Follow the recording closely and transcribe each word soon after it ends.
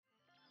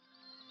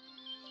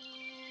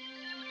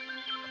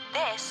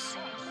This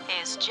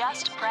is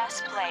Just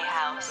Press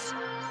Playhouse.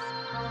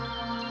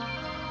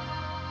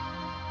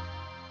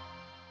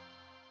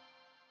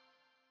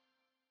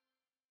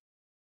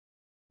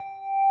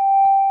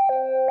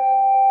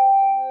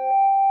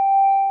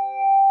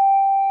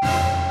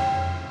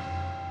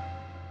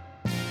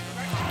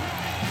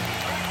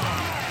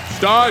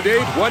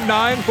 Stardate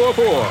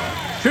 1944.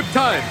 Trip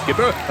time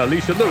skipper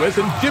Alicia Lewis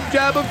and Jib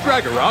Jab of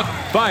Dragorock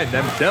find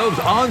themselves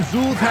on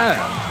Zultan,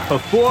 a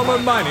former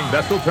mining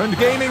vessel turned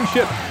gaming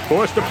ship,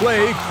 forced to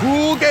play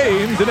cruel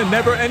games in a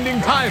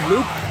never-ending time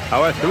loop.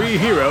 Our three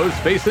heroes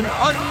face an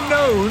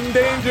unknown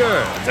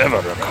danger. Whatever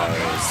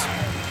occurs,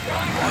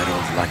 I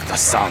don't like the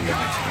sound of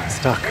it.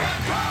 Stuck.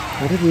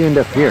 How did we end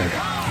up here?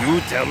 You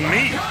tell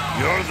me.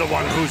 You're the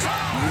one who's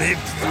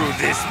lived through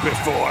this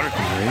before.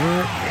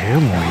 Where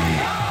am we?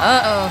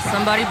 Uh-oh,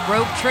 somebody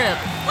broke Trip.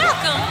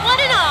 Welcome, one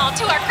and all,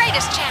 to our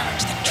greatest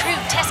challenge, the true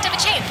test of a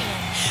champion,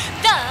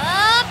 the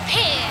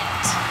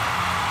pit.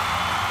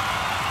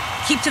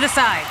 Keep to the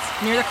sides,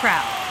 near the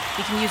crowd.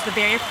 We can use the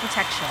barrier for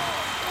protection.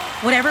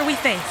 Whatever we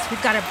face,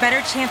 we've got a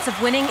better chance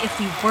of winning if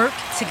we work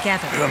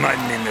together. Remind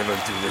me never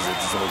to visit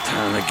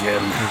Zoltan again.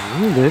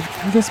 Have we lived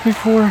through this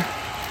before?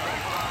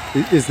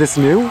 Is this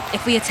new?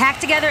 If we attack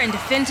together and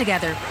defend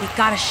together, we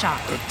got a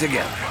shot. Work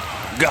together.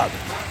 Got it.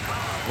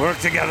 Work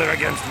together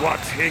against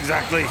what,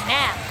 exactly?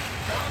 Now,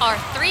 our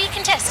three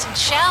contestants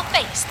shall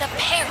face the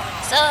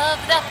perils of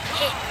the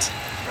pit.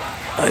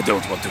 I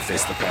don't want to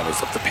face the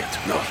perils of the pit,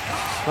 no.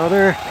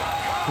 Father,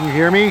 can you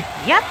hear me?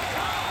 Yep.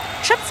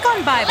 Trip's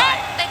gone bye-bye. Let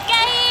the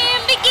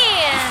game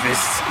begin. This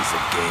is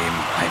a game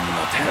I'm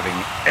not having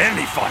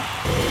any fun.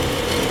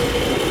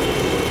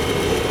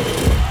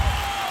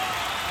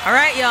 All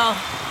right, y'all.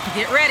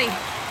 Get ready.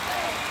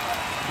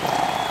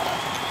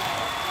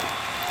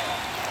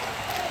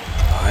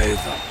 By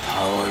the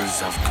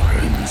powers of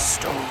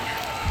Grimstone.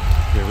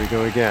 Here we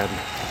go again.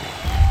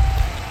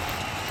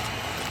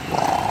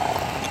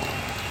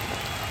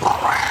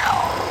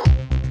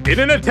 In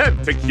an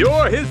attempt to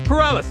cure his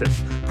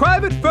paralysis,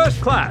 Private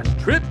First Class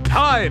Trip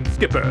Time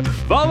Skipper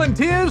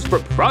volunteers for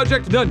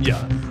Project Nunya,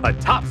 a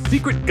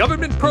top-secret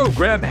government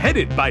program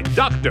headed by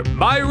Dr.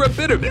 Myra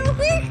Bitterman.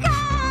 Eureka!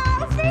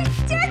 We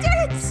did it!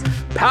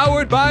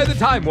 Powered by the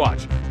Time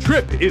Watch,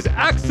 Trip is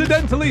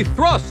accidentally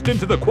thrust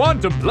into the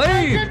quantum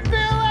plane. I can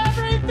feel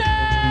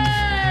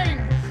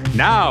everything!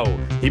 Now,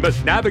 he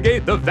must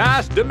navigate the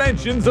vast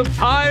dimensions of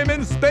time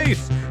and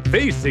space,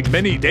 facing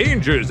many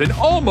dangers and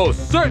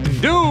almost certain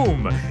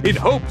doom, in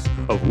hopes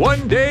of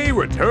one day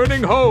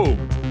returning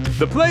home.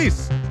 The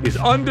place is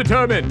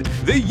undetermined,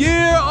 the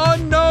year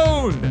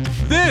unknown.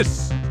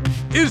 This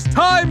is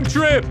Time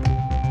Trip.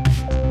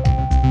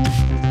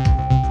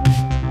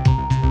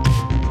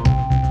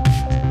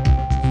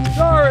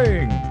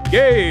 Starring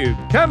Gabe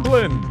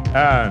Kemplin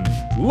and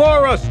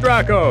Laura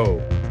Stracco,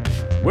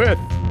 with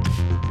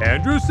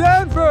Andrew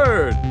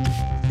Sanford,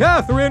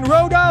 Catherine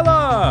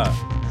Rodella,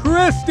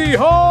 Christy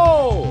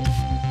Hall,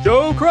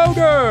 Joe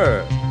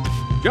Kroger,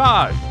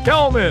 Josh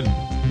Kelman,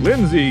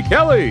 Lindsay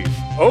Kelly,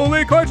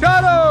 Oli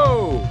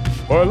Corchado,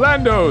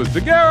 Orlando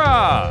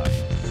Segura,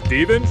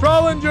 Stephen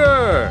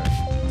Trollinger,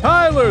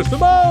 Tyler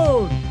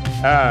Simone,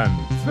 and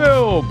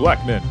Phil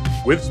Bleckman,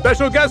 with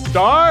special guest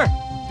star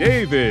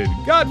David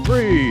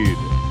Gottfried.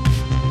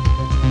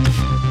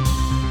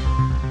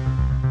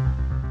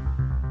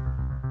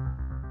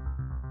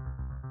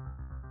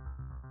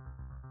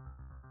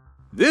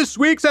 This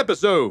week's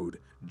episode,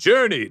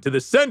 Journey to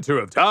the Center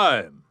of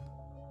Time.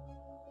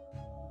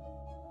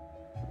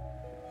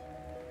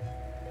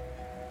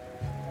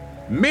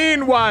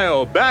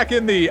 Meanwhile, back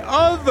in the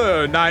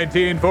other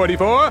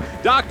 1944,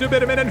 Dr.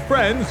 Bitterman and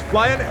friends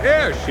fly an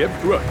airship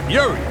through a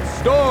furious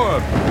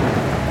storm.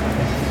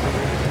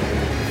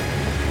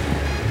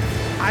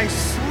 I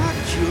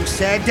thought you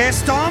said the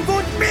storm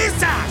would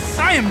miss us!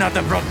 I am not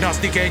a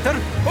prognosticator.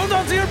 Hold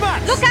on to your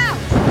butts. Look out!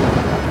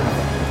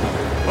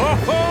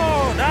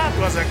 Oh, that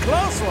was a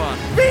close one.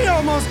 We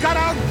almost got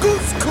our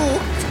goose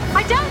cooked!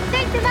 I don't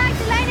think the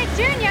Magdalena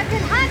Jr.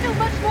 can handle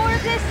much more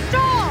of this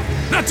storm!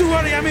 Not to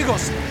worry,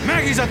 amigos.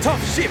 Maggie's a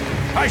tough ship.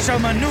 I shall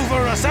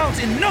maneuver us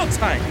out in no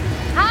time.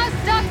 How's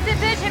Dr.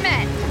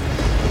 Bitterman?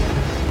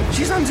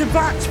 She's on the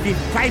watch with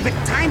Private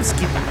Time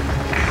Skipper.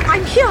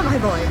 I'm here, my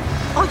boy.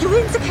 Are you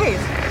in the cave?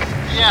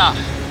 Yeah,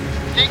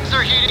 things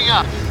are heating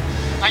up.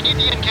 I need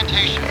the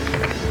incantation.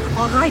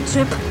 All right,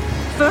 Chip.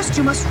 First,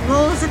 you must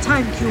roll the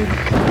time cube.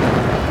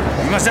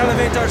 We must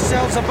elevate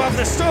ourselves above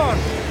the storm.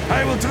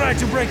 I will try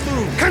to break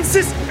through. Can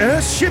this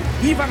airship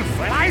even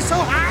fly so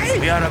high?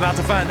 We are about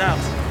to find out.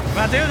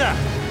 Matilda,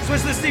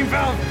 switch the steam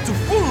valve to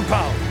full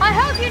power. I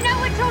hope you know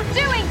what you're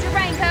doing,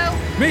 Durango!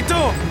 Me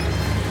too.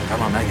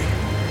 Come on,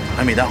 Maggie.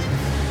 Let me down.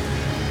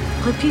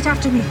 Repeat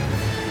after me.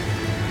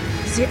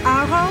 The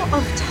arrow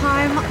of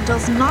time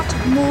does not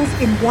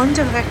move in one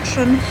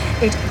direction.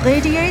 It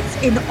radiates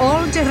in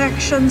all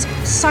directions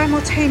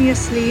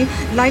simultaneously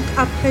like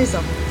a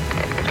prism.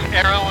 The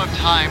arrow of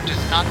time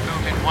does not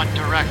move in one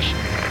direction.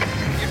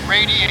 It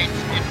radiates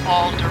in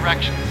all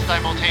directions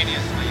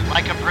simultaneously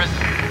like a prism.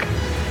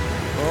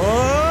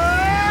 Oh!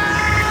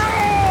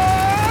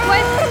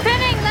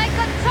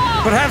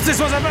 Perhaps this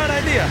was a bad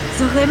idea.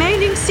 The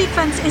remaining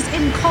sequence is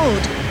in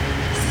code.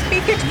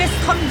 Speak it with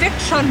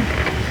conviction.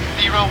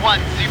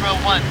 0100001001.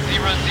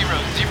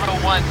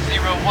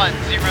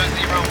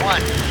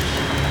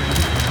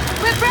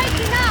 We're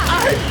breaking up!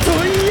 I'm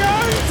too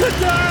young to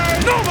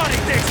die! Nobody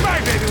takes my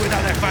baby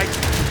without a fight.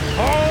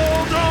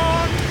 Hold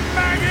on,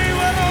 Maggie,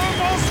 we're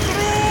almost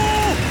through!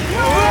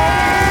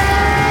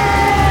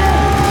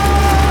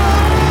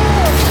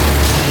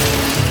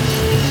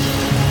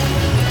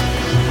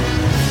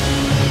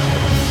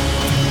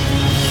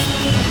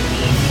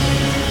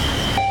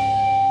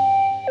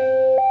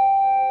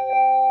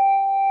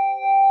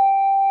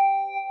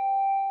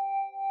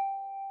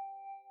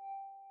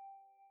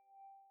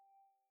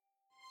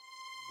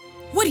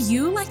 Would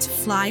you like to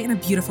fly in a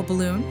beautiful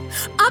balloon?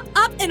 Up,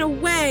 up, and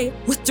away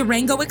with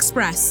Durango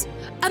Express.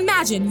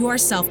 Imagine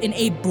yourself in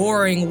a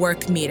boring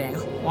work meeting.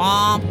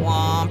 Womp,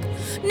 womp.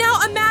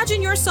 Now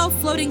imagine yourself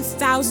floating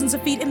thousands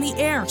of feet in the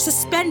air,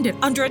 suspended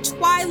under a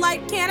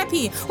twilight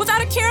canopy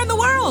without a care in the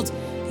world.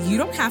 You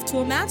don't have to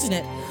imagine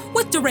it.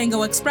 With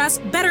Durango Express,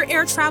 better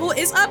air travel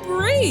is a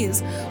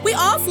breeze. We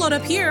all float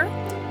up here.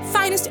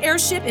 Finest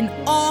airship in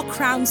all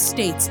Crown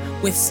states,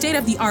 with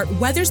state-of-the-art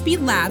Weathersby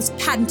Labs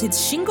patented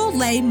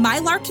shingle-lay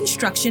Mylar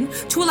construction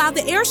to allow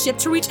the airship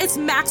to reach its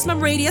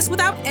maximum radius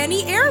without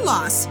any air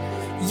loss.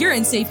 You're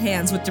in safe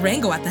hands with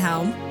Durango at the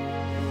helm.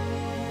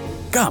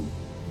 Come,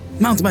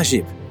 mount my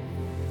ship.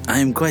 I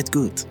am quite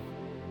good.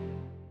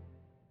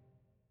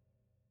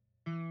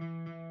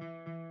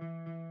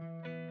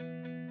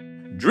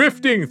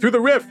 Drifting through the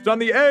rift on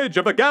the edge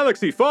of a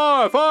galaxy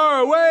far, far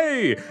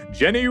away,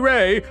 Jenny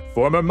Ray,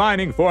 former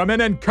mining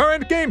foreman and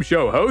current game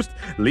show host,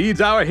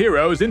 leads our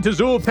heroes into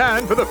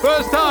Zultan for the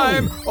first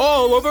time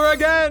all over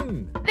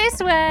again. This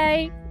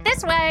way!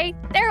 This way!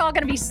 They're all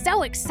gonna be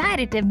so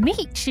excited to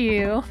meet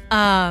you.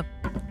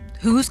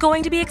 Who's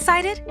going to be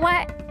excited?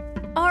 Why,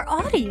 our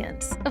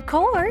audience, of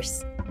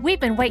course. We've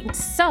been waiting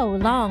so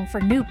long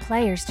for new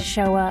players to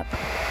show up.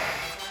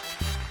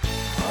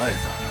 By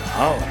the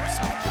powers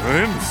of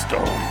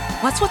brimstone.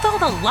 What's with all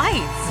the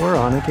lights? We're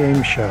on a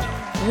game show.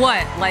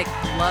 What, like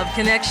Love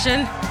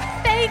Connection?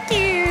 Thank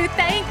you,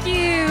 thank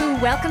you.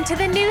 Welcome to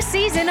the new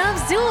season of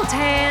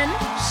Zultan,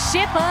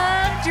 Ship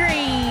of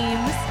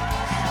Dreams.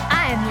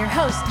 I am your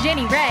host,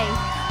 Jenny Ray.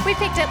 We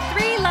picked up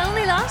 3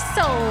 lonely lost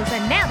souls,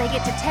 and now they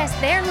get to test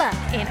their luck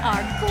in our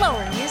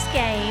glorious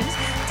games.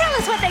 Tell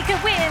us what they could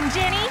win,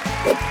 Jenny.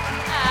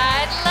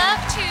 I'd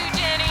love to,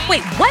 Jenny.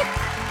 Wait, what?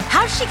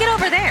 How'd she get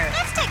over there?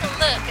 Let's take a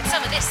look at some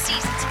of this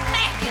season's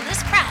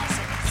fabulous prizes.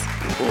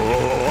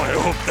 Oh, I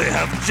hope they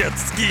have jet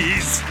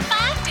skis.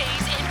 5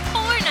 days and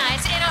 4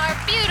 nights in our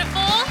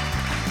beautiful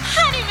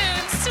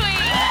honeymoon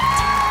suite.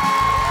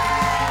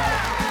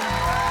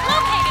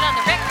 Located on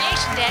the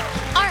recreation deck,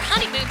 our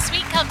honeymoon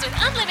suite comes with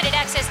unlimited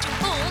access to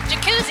pool,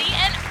 jacuzzi,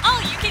 and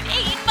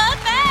all-you-can-eat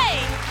buffet.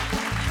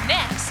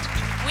 Next,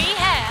 we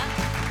have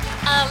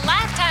a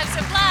lifetime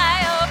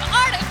supply of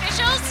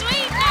artificial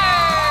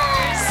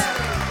sweeteners.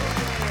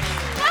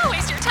 Don't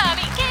waste your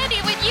time eating candy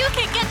when you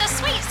can get the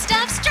sweet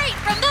stuff straight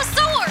from the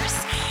source.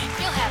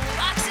 You'll have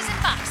boxes and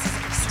boxes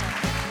of stuff,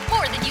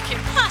 more than you can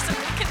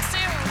possibly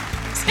consume.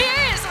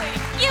 Seriously,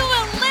 you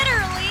will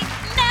literally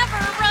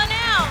never run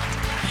out.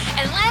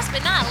 And last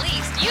but not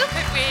least, you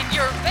could win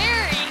your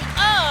very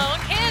own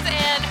his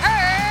and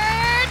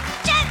her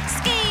jet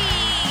ski.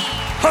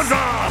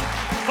 Huzzah!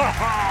 Ha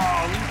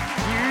ha!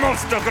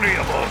 Most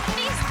agreeable.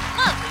 These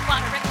lovely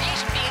water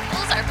recreation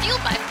vehicles are fueled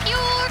by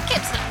pure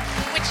Kipsum,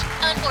 which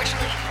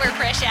unfortunately we're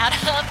fresh out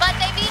of, but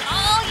they meet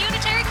all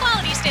unitary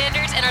quality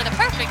standards and are the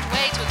perfect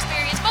way to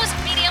experience most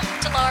medium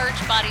to large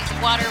bodies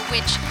of water,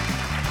 which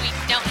we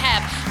don't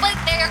have. But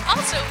they're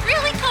also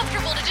really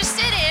comfortable to just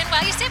sit in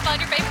while you sip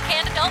on your favorite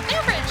canned adult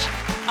beverage.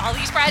 All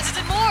these prizes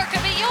and more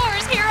could be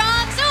yours here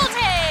on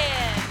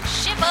Zultan,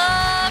 Ship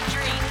of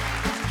Dreams.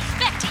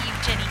 Back to you,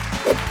 Jenny.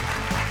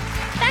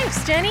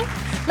 Thanks, Jenny.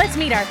 Let's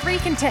meet our 3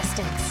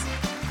 contestants.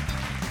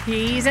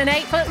 He's an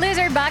 8-foot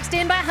lizard boxed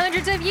in by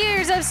hundreds of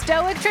years of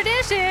stoic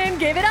tradition.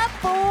 Give it up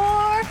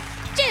for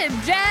Jib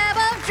Jab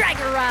of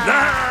Dragarok.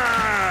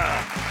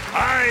 Ah!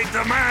 I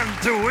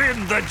demand to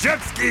win the jet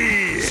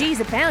ski! She's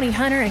a bounty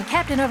hunter and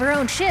captain of her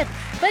own ship,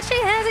 but she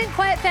hasn't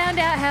quite found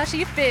out how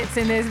she fits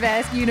in this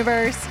vast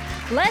universe.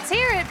 Let's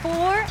hear it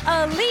for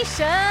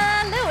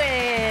Alicia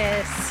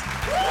Lewis.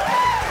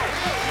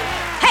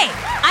 Hey,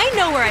 I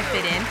know where I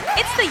fit in.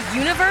 It's the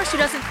universe who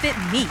doesn't fit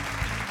me.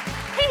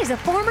 He's a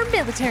former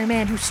military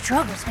man who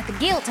struggles with the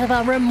guilt of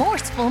a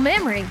remorseful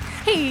memory.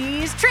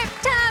 He's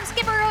Trip-Time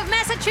Skipper of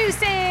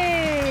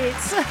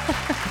Massachusetts.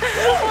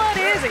 What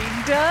is he,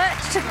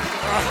 Dutch?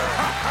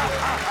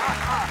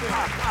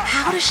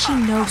 How does she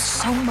know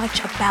so much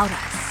about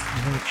us?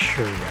 I'm not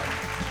sure yet.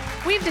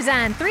 We've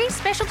designed 3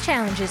 special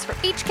challenges for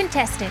each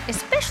contestant,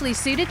 especially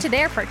suited to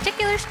their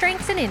particular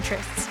strengths and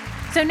interests.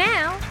 So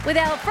now,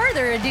 without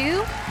further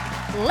ado,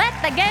 let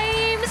the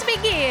games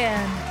begin.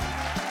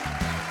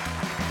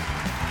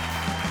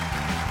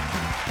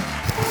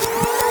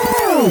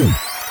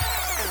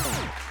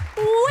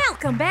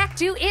 Welcome back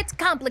to It's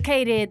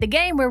Complicated, the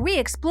game where we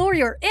explore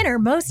your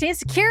innermost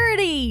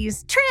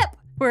insecurities. Trip,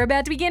 we're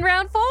about to begin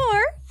round 4.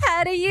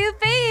 How do you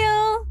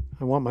feel?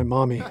 I want my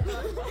mommy.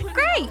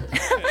 Great.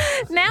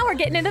 Now we're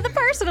getting into the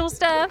personal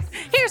stuff.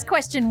 Here's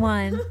question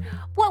 1.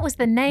 What was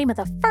the name of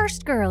the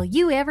first girl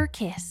you ever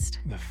kissed?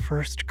 The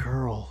first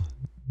girl.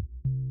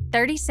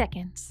 30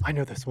 seconds. I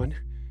know this one.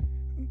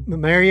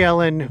 Mary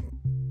Ellen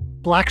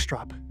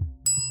Blackstrap.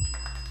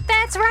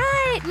 That's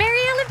right. Mary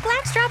Ellen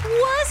Blackstrap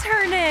was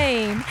her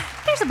name.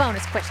 Here's a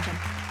bonus question.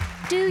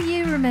 Do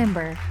you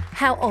remember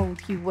how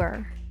old you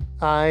were?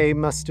 I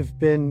must have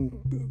been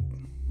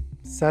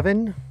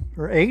 7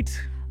 or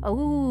 8.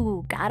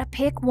 Oh, gotta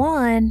pick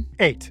one.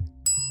 8.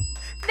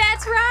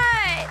 That's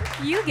right.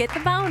 You get the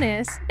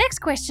bonus. Next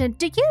question.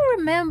 Do you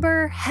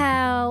remember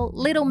how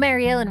little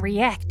Mary Ellen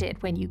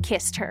reacted when you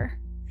kissed her?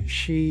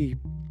 She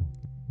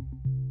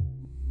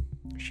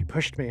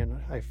pushed me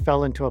and I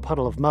fell into a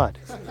puddle of mud.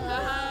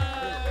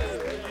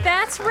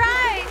 That's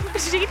right.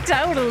 She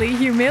totally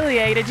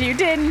humiliated you,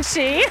 didn't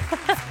she?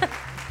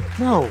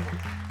 No,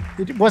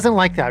 it wasn't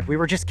like that. We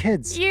were just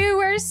kids. You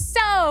were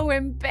so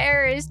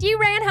embarrassed. You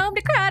ran home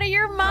to cry to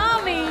your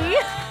mommy.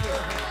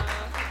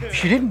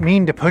 She didn't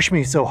mean to push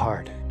me so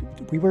hard.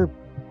 We were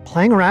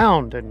playing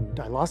around and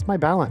I lost my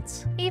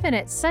balance. Even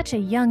at such a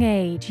young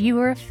age, you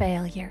were a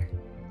failure.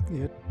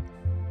 It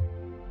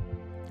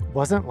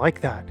wasn't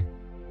like that.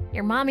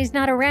 Your mommy's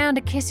not around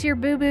to kiss your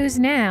boo-boos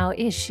now,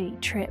 is she,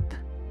 Trip?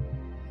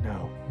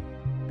 No.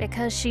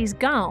 Because she's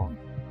gone.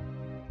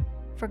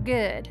 For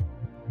good.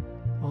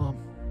 Mom.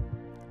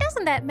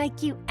 Doesn't that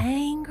make you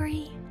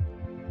angry?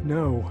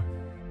 No.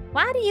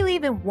 Why do you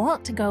even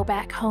want to go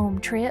back home,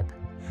 Trip?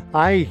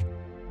 Why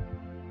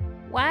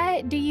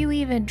do you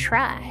even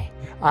try?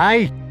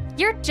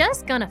 You're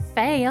just gonna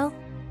fail.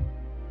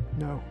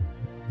 No.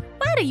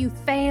 Why do you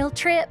fail,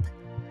 Trip?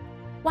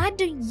 Why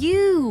do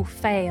you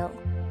fail?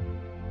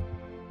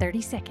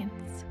 30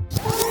 seconds.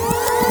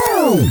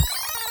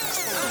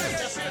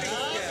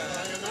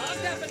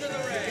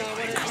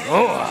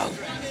 Oh,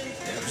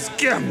 there's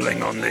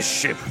gambling on this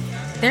ship.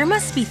 There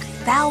must be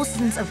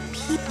thousands of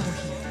people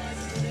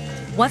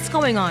here. What's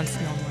going on,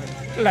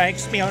 Smilnorp? Like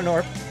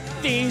Smilnorp,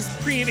 these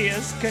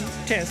previous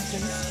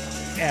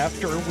contestants,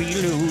 after we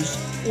lose,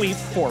 we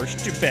forced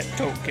to bet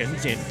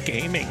tokens in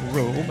gaming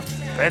room.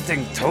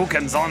 Betting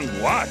tokens on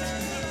what?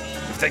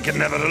 If they can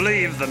never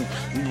leave, then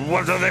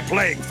what are they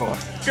playing for?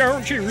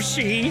 Don't you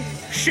see?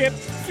 Ship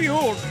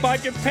fueled by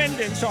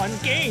dependence on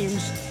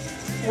games.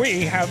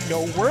 We have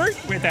no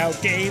worth without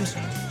games.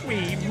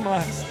 We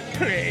must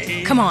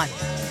play. Come on.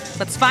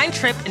 Let's find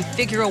Trip and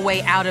figure a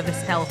way out of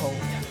this hellhole.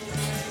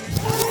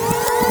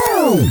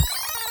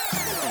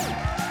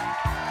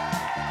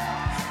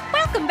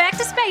 Welcome back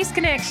to Space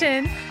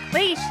Connection.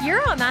 Leash,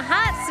 you're on the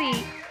hot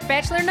seat.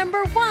 Bachelor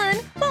number 1,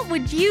 what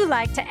would you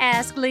like to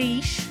ask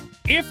Leash?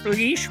 If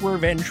Leash were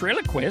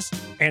ventriloquist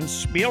and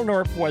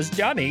Smilnorp was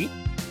dummy,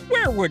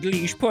 where would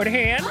Leash put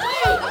hand?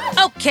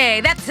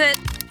 Okay, that's it.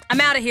 I'm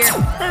out of here. Look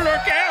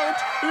out!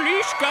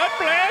 Leash got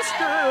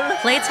blaster!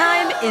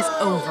 Playtime is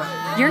over.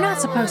 You're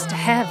not supposed to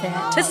have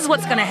that. This is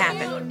what's gonna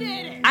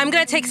happen. I'm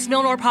gonna take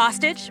Smilnorp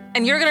hostage,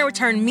 and you're gonna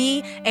return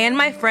me and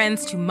my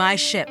friends to my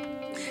ship.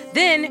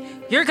 Then,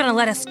 you're gonna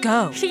let us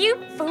go. You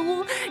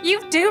fool!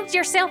 You've doomed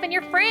yourself and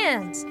your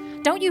friends.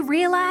 Don't you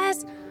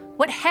realize?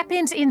 What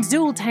happens in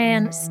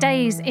Zultan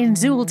stays in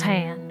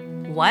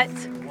Zultan. What?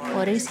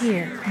 What is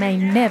here may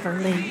never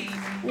leave.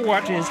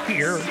 What is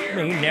here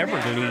may never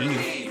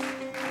leave.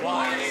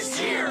 What is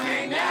here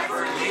may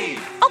never leave.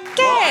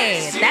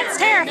 Okay, that's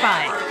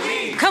terrifying.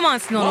 Come on,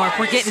 Smilnorp,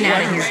 we're getting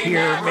out of here. What is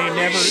here may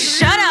never leave.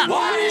 Shut up!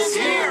 What is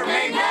here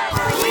may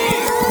never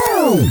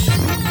leave.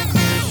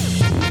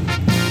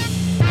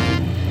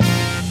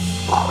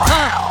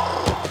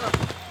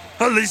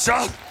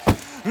 Alicia!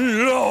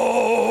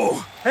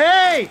 No!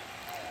 Hey!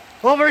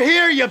 Over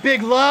here, you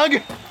big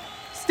lug!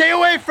 Stay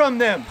away from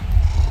them!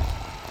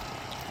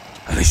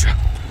 Alicia!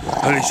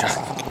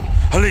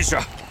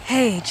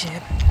 Hey,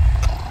 Jib.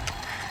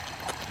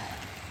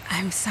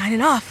 I'm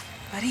signing off,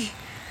 buddy.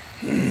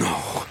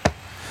 No.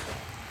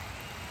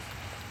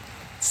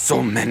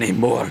 So many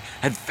more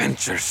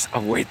adventures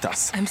await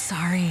us. I'm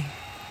sorry.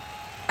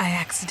 I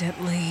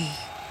accidentally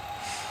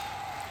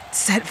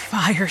set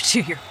fire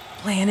to your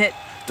planet.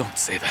 Don't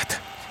say that.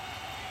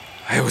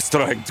 I was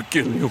trying to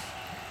kill you.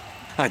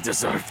 I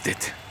deserved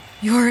it.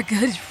 You're a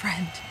good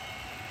friend.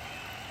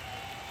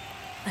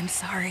 I'm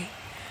sorry.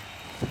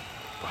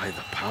 By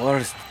the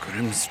powers of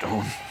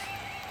Grimstone,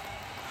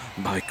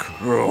 by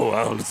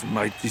Crowell's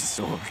mighty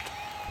sword,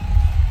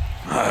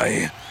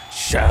 I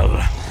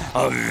shall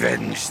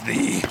avenge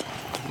thee.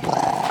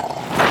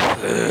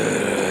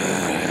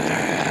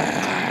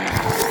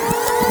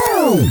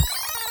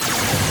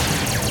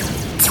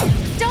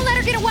 Don't let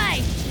her get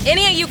away!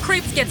 Any of you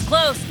creeps gets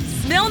close,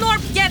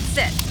 Smilnorp gets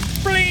it!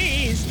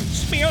 Please!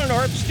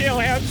 Smilnorp still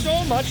has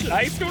so much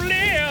life to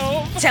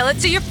live! Tell it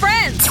to your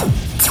friends!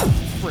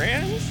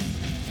 Friends?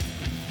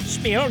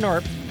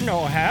 Smilnorp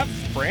no have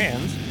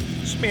friends.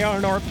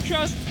 Smilnorp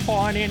just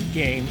pawn in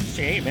game,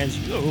 same as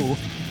you.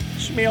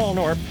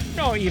 Smilnorp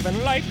no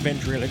even like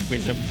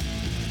ventriloquism.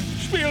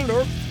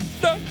 Smilnorp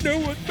don't know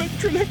what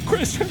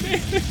ventriloquism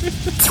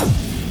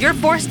is. You're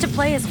forced to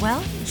play as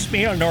well?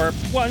 Smilnorp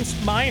once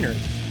minor.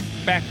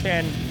 Back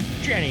then,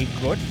 Jenny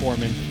good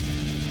foreman.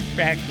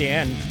 Back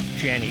then,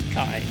 Jenny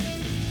kind.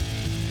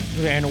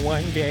 Then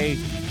one day,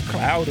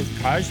 cloud of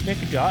cosmic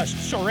dust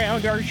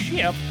surround our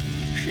ship.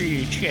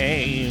 She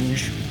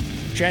change.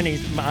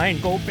 Jenny's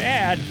mind go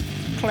bad.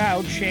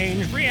 Cloud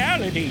change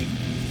reality.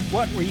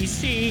 What we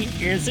see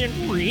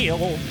isn't real.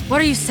 What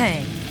are you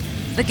saying?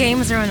 The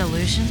games are an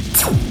illusion?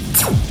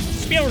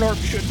 Smilnorp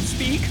shouldn't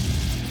speak.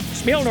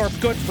 Smilnorp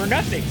good for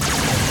nothing.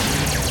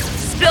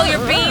 Spill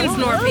your beans,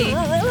 Norpy.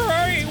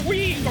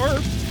 We are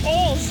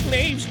all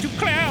slaves to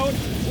Cloud.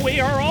 We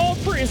are all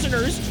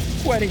prisoners.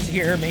 What is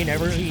here may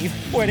never leave.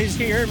 What is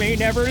here may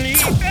never leave.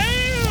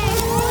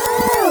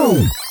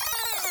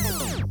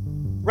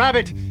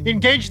 Rabbit,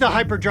 engage the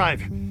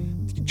hyperdrive.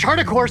 Chart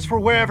a course for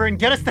wherever and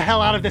get us the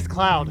hell out of this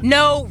cloud.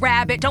 No,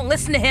 Rabbit, don't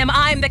listen to him.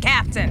 I'm the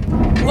captain.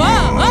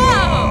 Whoa!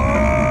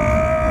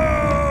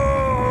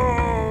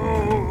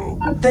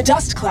 The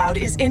dust cloud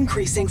is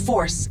increasing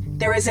force.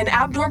 There is an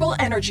abnormal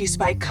energy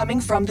spike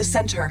coming from the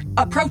center,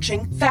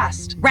 approaching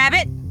fast.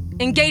 Rabbit,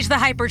 engage the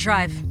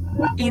hyperdrive.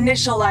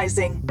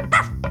 Initializing.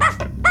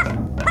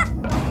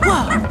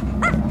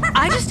 Whoa!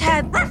 I just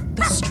had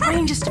the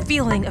strangest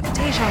feeling of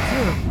deja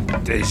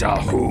vu.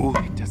 Deja vu?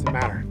 It doesn't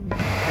matter.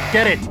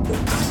 Get it.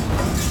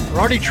 We're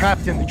already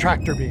trapped in the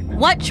tractor beam.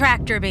 What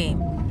tractor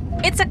beam?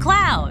 It's a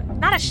cloud,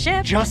 not a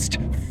ship. Just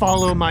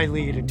follow my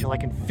lead until I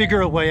can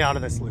figure a way out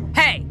of this loop.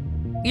 Hey,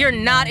 you're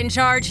not in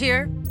charge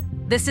here.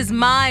 This is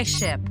my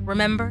ship,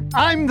 remember?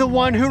 I'm the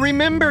one who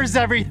remembers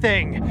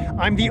everything.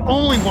 I'm the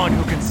only one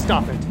who can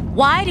stop it.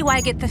 Why do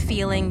I get the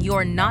feeling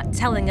you're not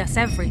telling us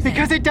everything?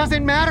 Because it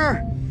doesn't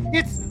matter.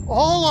 It's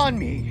all on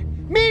me.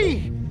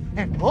 Me!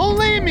 And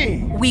only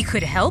me! We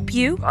could help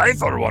you. I,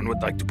 for one,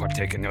 would like to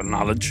partake in your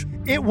knowledge.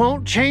 It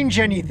won't change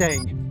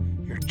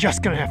anything. You're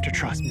just gonna have to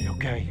trust me,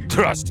 okay?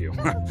 Trust you?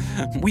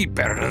 We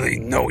barely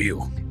know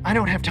you. I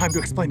don't have time to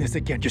explain this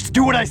again. Just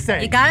do what I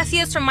say. You gotta see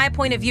this from my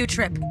point of view,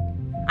 Trip.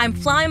 I'm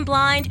flying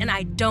blind and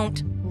I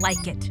don't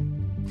like it.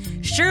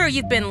 Sure,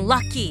 you've been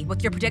lucky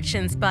with your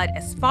predictions, but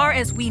as far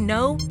as we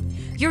know,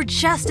 you're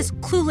just as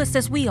clueless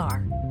as we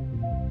are.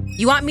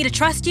 You want me to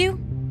trust you?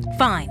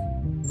 Fine.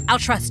 I'll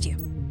trust you.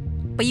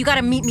 But you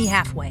gotta meet me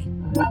halfway.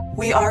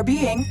 We are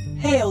being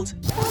hailed.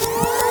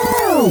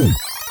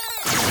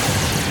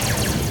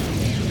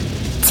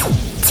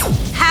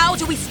 How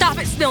do we stop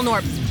it,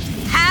 Smilnorp?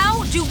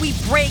 How do we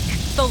break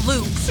the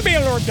loop?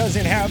 Smilnorp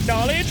doesn't have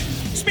knowledge.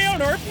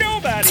 Smilnorp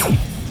nobody.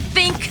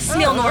 Think,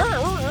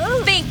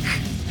 Smilnorp. Think.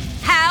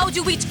 How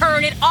do we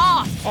turn it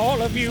off?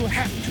 All of you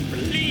have to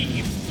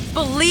believe.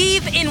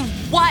 Believe in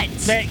what?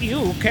 That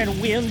you can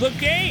win the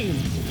game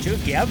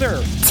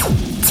together.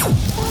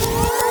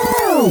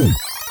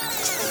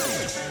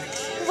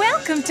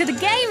 Welcome to the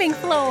gaming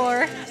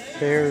floor.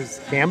 There's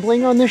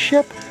gambling on this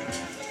ship?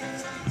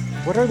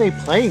 What are they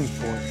playing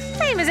for?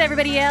 Same as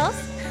everybody else.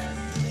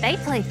 They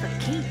play for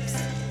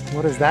keeps.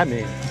 What does that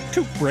mean?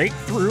 To break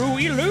through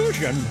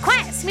illusion.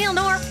 Quiet,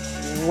 Smilnorp.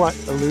 What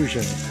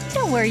illusion?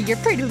 Don't worry your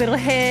pretty little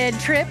head,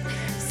 Trip.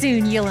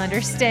 Soon you'll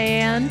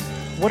understand.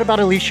 What about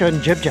Alicia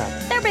and Jib Jab?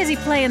 They're busy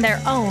playing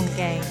their own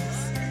games.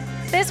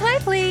 This way,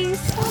 please.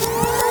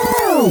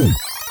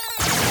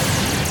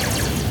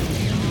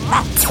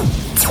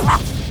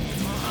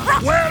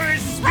 Where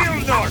is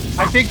Smilnorp?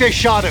 I think they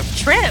shot him.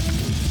 Trip,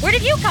 where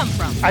did you come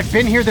from? I've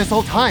been here this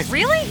whole time.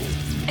 Really?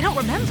 I don't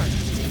remember.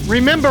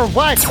 Remember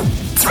what?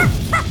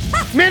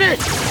 Minute!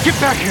 Get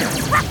back here!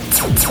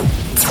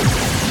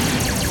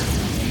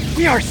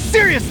 We are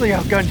seriously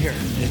outgunned here.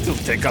 It'll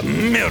take a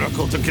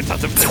miracle to get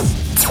out of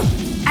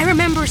this. I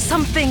remember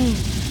something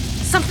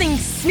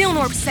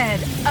Smilnorp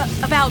said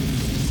about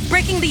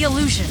breaking the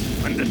illusion.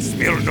 When did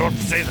Smilnorp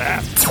say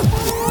that?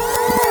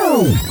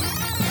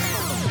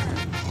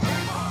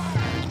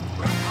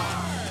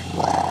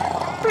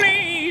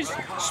 Please,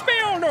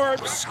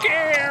 Smilnorp's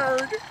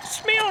scared.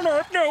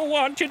 Smilnorp don't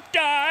want to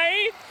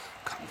die.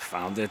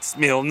 Confound it,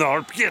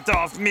 Smilnorp, get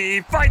off me!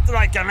 Fight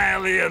like an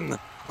alien!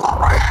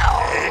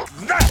 Take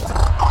that,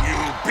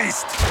 you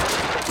beast!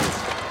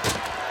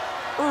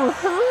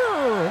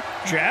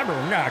 Jabber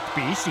knocked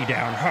Beastie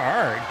down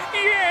hard.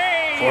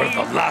 Yay! For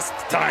the last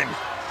time.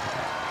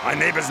 My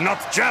name is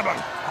not Jabber,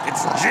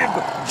 it's Jib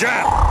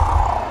Jab.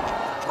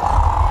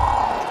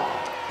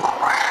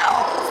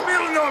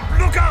 Smilnorp,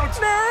 look out!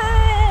 No!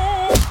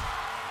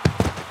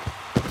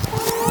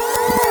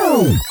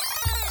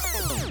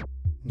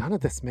 None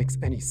of this makes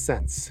any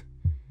sense.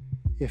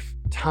 If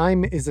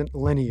time isn't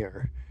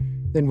linear,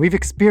 then we've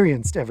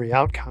experienced every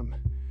outcome,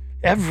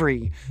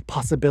 every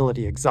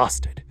possibility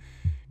exhausted.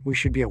 We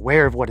should be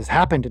aware of what has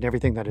happened and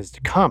everything that is to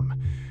come.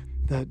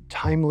 The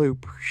time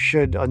loop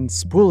should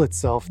unspool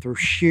itself through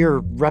sheer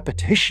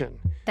repetition.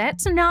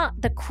 That's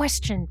not the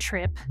question,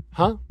 Trip.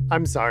 Huh?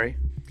 I'm sorry.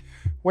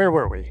 Where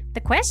were we?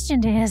 The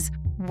question is,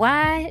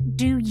 why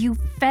do you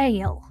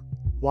fail?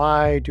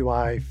 Why do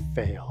I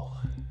fail?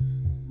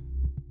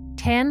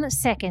 10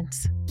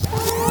 seconds.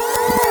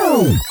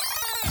 You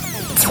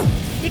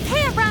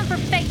can't run from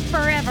fate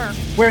forever.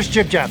 Where's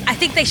Jib Jab? I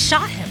think they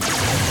shot him.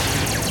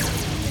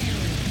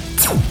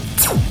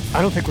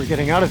 I don't think we're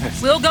getting out of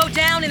this. We'll go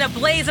down in a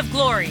blaze of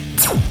glory.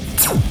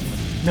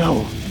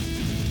 No.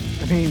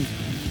 I mean,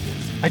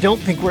 I don't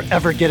think we're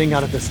ever getting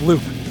out of this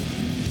loop.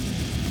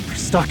 We're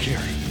stuck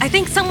here. I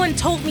think someone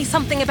told me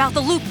something about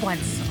the loop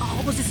once. Oh,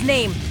 what was his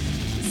name?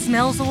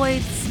 Smelzoid?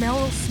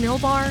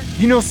 Smilbar?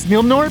 You know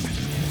Smilnorp?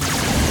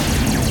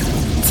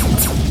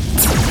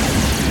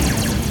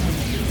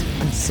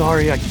 I'm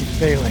sorry I keep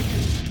failing.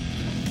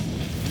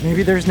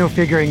 Maybe there's no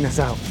figuring this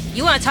out.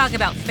 You want to talk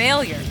about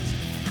failure?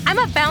 I'm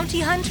a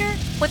bounty hunter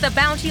with a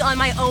bounty on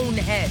my own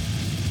head.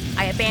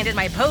 I abandoned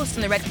my post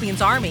in the Red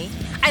Queen's army.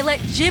 I let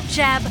Jib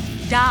Jab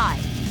die.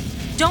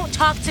 Don't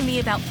talk to me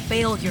about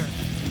failure.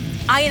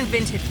 I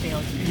invented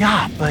failure.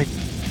 Yeah, but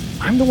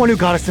I'm the one who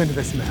got us into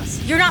this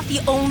mess. You're not the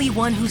only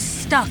one who's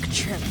stuck,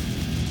 Trip.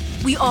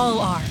 We all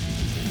are.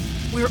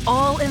 We're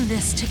all in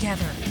this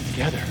together.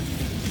 Together?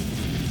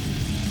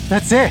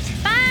 That's it.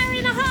 Fire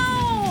in the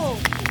hole!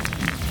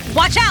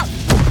 Watch out!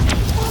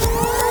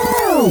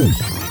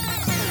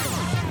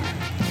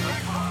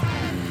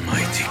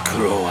 Mighty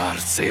Croar,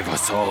 save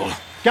us all.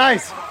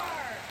 Guys,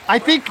 I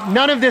think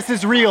none of this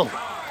is real.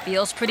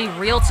 Feels pretty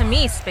real to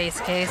me,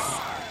 Space Case.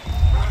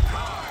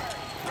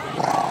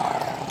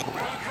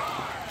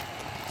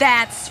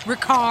 That's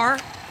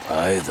Ricard.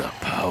 By the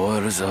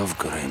powers of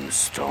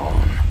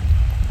Grimstone.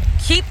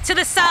 Keep to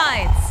the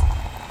sides.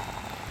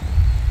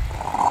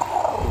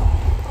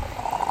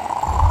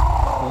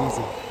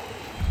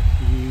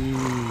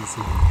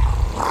 Easy.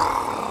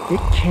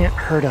 It can't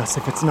hurt us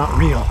if it's not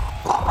real.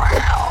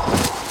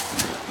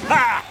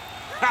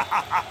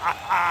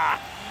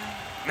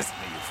 Miss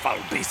me, you foul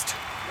beast.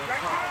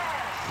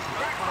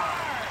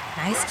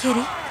 Nice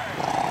kitty.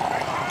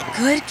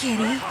 Good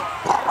kitty.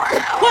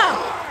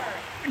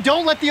 Whoa!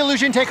 Don't let the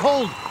illusion take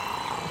hold.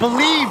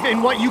 Believe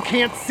in what you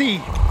can't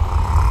see.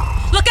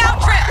 Look out,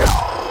 Trip!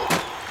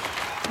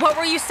 What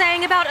were you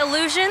saying about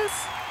illusions?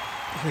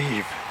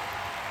 Believe.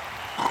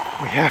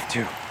 We have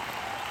to.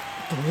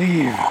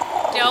 Believe.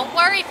 Don't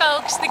worry,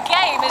 folks. The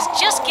game is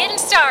just getting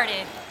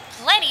started.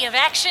 Plenty of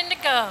action to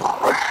go.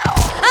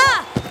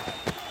 Ah!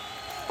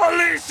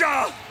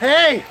 Alicia!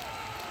 Hey!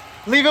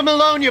 Leave him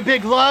alone, you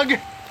big lug.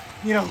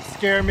 You don't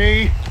scare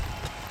me.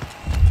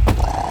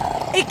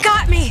 It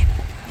got me!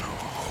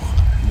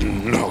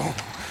 No,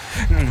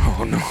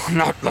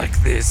 not like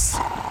this.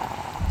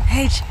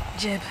 Hey,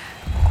 Jib.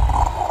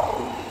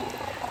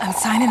 I'm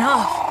signing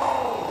off.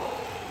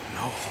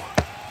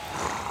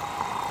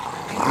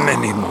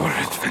 Many more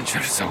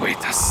adventures await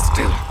us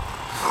still.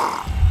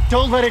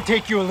 Don't let it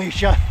take you,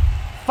 Alicia.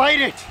 Fight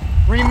it!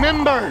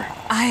 Remember!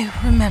 I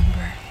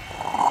remember.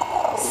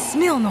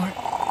 Smilnorp.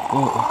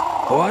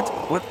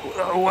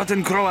 What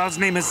in Croal's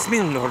name is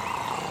Smilnorp?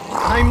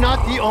 I'm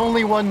not the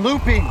only one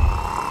looping.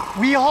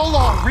 We all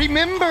are.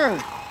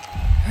 Remember!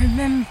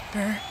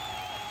 Remember.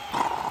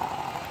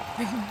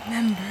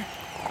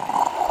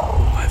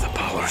 By the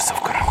powers of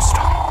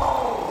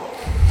Grimstone.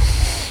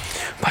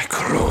 By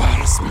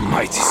Croal's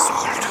mighty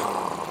sword.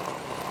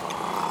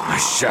 I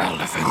shall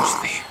avenge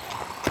thee.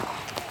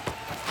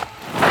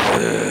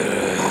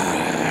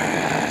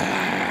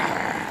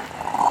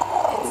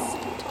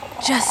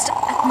 It's just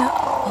an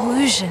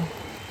illusion.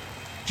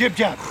 Jib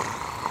Jab.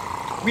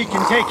 We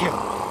can take him.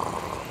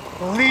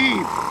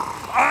 Believe.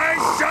 I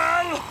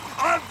shall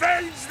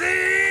avenge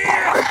thee!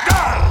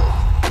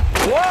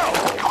 Whoa!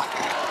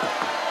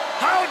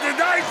 How did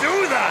I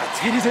do that?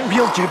 It isn't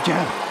real, Jib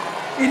Jab.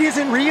 It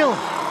isn't real.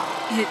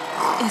 It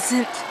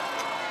isn't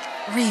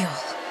real.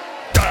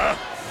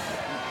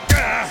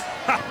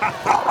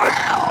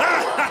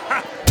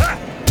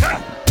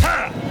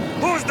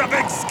 Who's the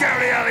big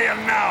scary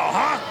alien now,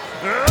 huh?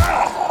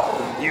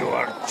 You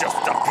are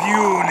just a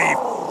puny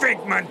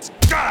figment.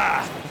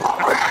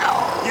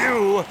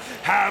 You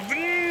have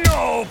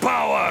no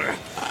power.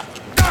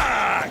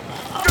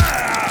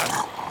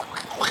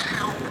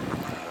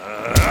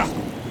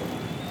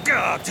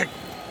 Take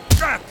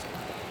that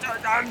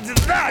and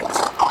that.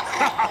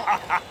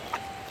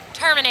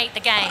 Terminate the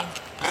game.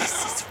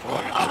 This is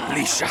for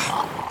Alicia.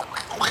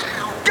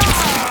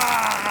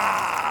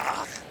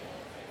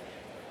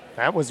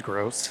 That was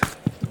gross.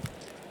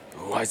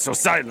 Why so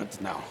silent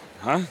now,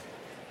 huh?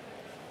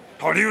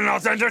 Are you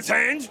not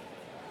entertained?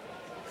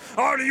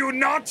 Are you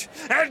not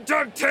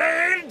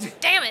entertained?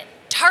 Damn it!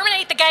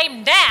 Terminate the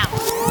game now!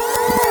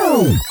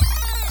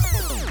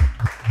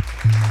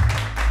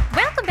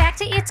 Welcome back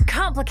to It's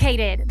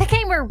Complicated, the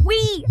game where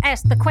we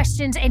ask the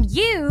questions and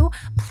you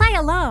play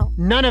along.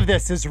 None of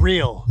this is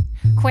real.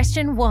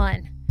 Question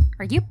 1.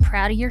 Are you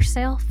proud of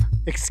yourself?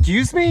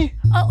 Excuse me?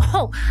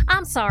 Oh,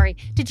 I'm sorry.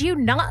 Did you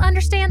not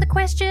understand the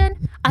question?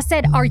 I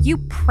said, are you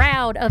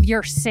proud of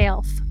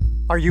yourself?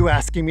 Are you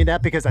asking me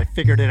that because I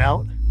figured it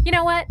out? You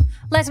know what?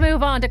 Let's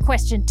move on to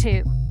question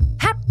 2.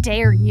 How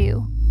dare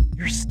you?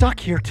 You're stuck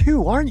here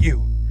too, aren't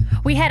you?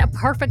 We had a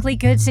perfectly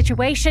good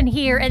situation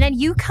here, and then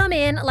you come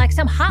in like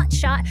some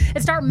hotshot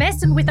and start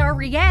messing with our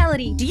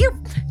reality. Do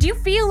you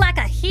feel like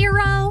a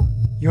hero?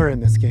 You're in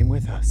this game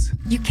with us.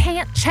 You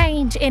can't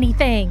change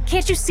anything.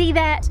 Can't you see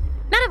that?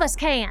 None of us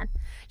can.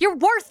 You're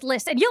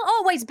worthless, and you'll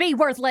always be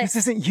worthless.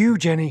 This isn't you,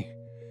 Jenny.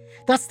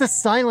 That's the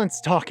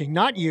silence talking,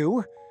 not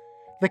you.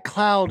 The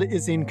cloud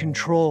is in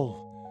control.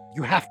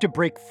 You have to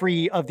break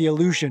free of the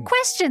illusion.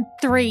 Question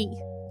 3.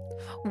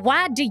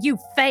 Why do you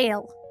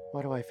fail?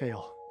 Why do I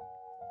fail?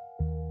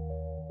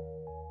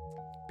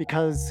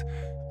 Because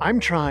I'm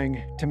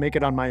trying to make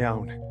it on my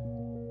own.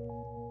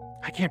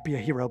 I can't be a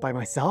hero by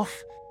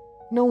myself.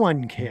 No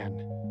one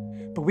can.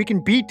 But we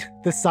can beat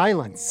the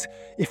silence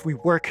if we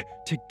work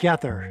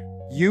together.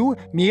 You,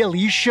 me,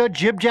 Alicia,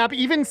 Jib Jab,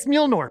 even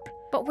Smilnorp.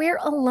 But we're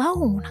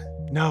alone.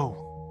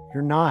 No,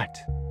 you're not.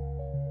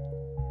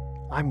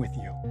 I'm with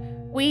you.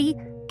 We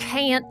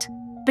can't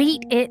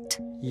beat it.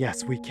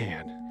 Yes, we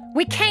can.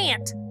 We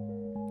can't.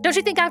 Don't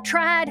you think I've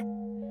tried?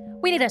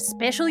 We need a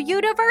special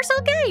universal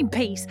game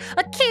piece,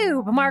 a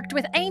cube marked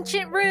with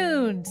ancient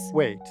runes.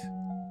 Wait,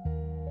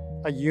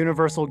 a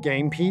universal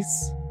game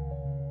piece?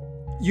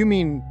 You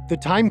mean the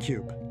time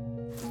cube?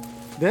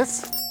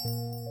 This?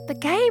 The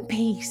game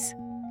piece.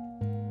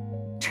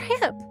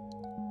 Trip.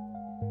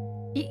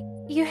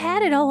 You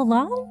had it all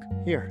along?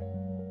 Here,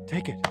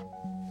 take it.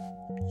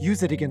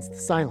 Use it against the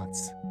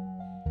silence.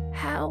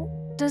 How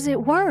does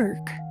it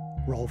work?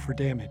 Roll for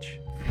damage.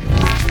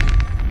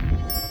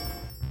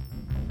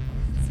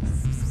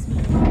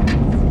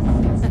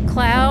 The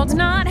cloud's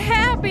not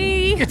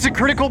happy. It's a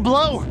critical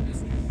blow.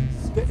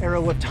 The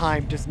arrow of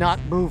time does not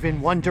move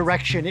in one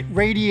direction. It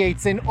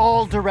radiates in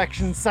all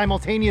directions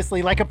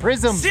simultaneously like a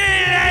prism.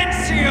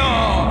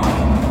 Silencio!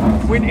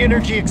 When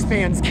energy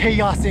expands,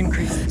 chaos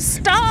increases.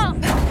 Stop!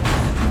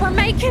 We're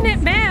making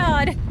it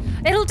mad.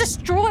 It'll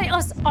destroy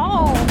us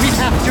all. We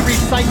have to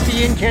recite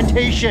the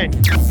incantation.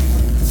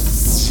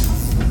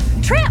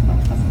 Trip!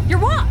 Your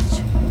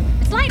watch!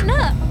 It's lighting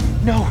up.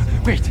 No,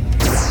 wait.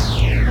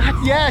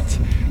 Not yet.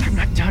 I'm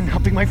not done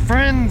helping my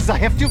friends. I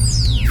have to.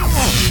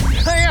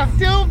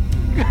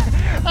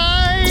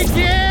 I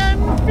can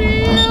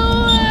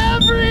feel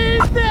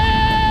everything!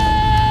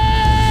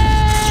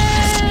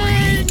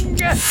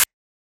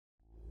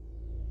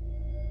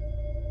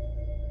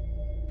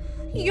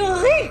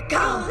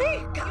 Eureka!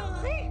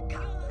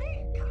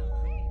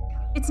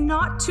 It's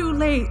not too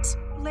late.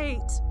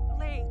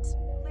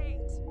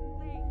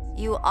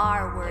 You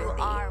are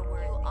worthy.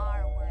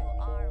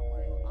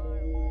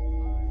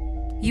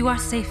 You are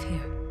safe here.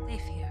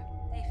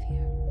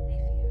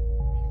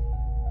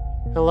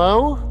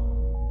 Hello?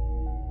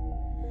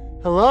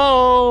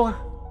 Hello?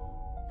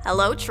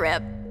 Hello,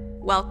 Trip.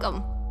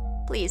 Welcome.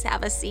 Please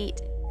have a seat.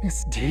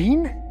 Miss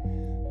Dean?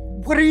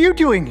 What are you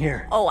doing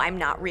here? Oh, I'm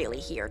not really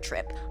here,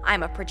 Trip.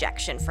 I'm a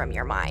projection from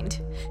your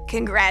mind.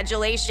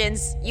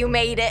 Congratulations, you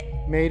made it.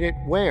 Made it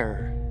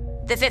where?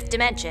 The 5th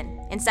dimension,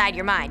 inside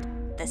your mind.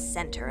 The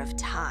center of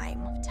time.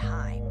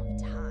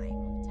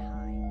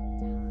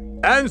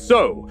 And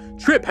so,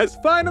 Trip has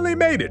finally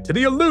made it to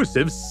the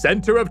elusive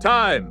center of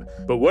time.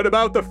 But what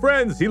about the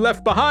friends he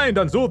left behind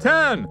on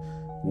Zultan?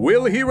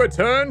 Will he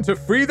return to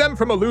free them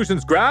from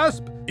Illusion's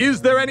grasp?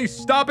 Is there any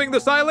stopping the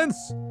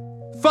silence?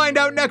 Find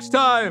out next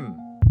time!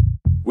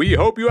 We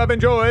hope you have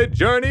enjoyed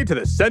Journey to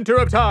the Center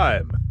of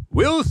Time.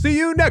 We'll see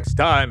you next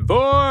time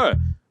for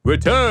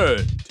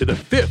Return to the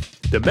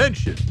 5th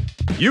Dimension.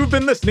 You've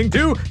been listening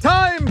to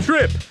Time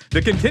Trip,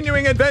 the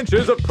continuing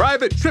adventures of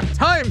Private Trip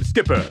Time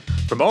Skipper.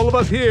 From all of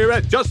us here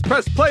at Just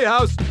Press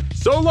Playhouse,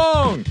 so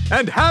long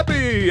and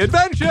happy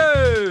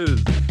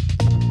adventures!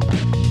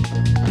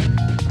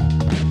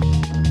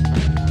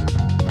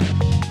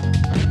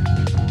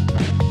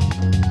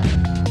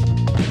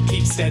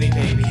 Keep steady,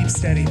 baby. Keep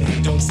steady,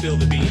 baby. Don't spill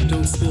the bean.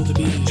 Don't spill the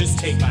bean. Just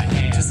take my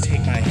hand. Just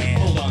take my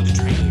hand. Hold on to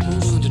dreams.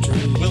 Hold on to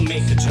dreams. We'll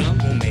make the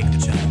jump. We'll make the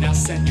jump. Now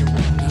set your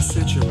watch. Now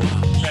set your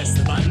watch. Press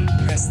the button.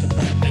 Press the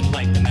button. And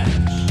light the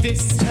match.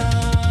 This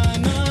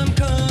time I'm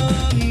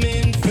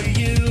coming for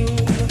you.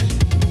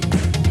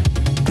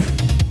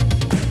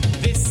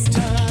 This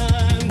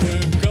time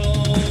we're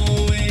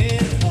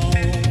going home.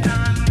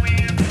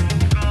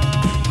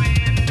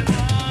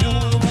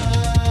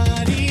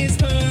 Nobody's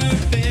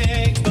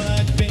perfect,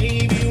 but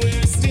baby,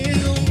 we're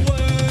still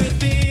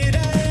worth it.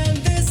 And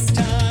this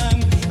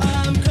time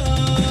I'm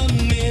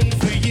coming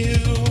for you.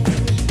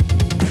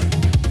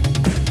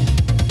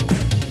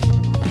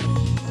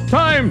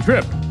 Time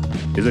Trip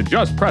is a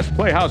Just Press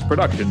Playhouse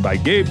production by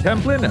Gabe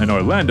Templin and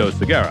Orlando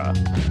Segura.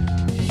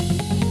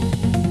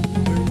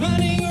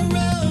 Running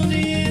around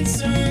in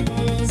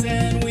circles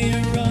and we're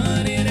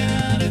running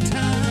out of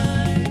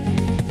time.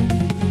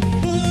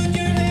 Put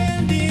your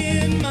hand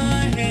in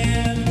my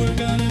hand, we're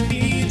gonna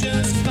be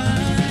just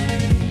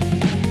fine.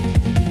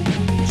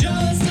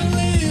 Just a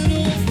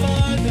little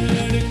farther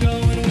to go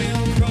and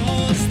we'll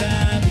cross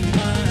that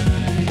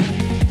line.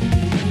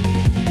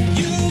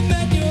 You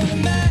bet your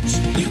match,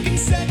 you can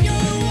set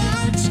your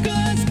watch,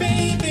 'cause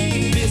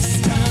baby,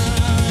 this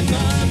time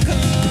I'm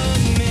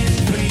coming.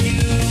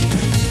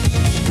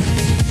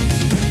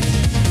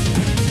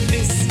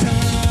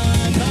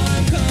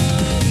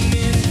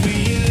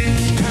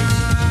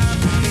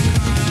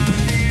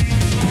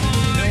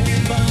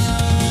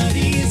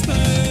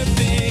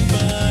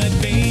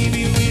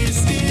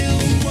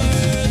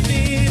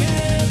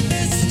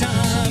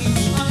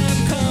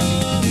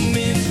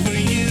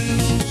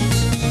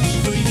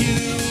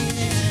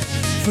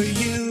 for you.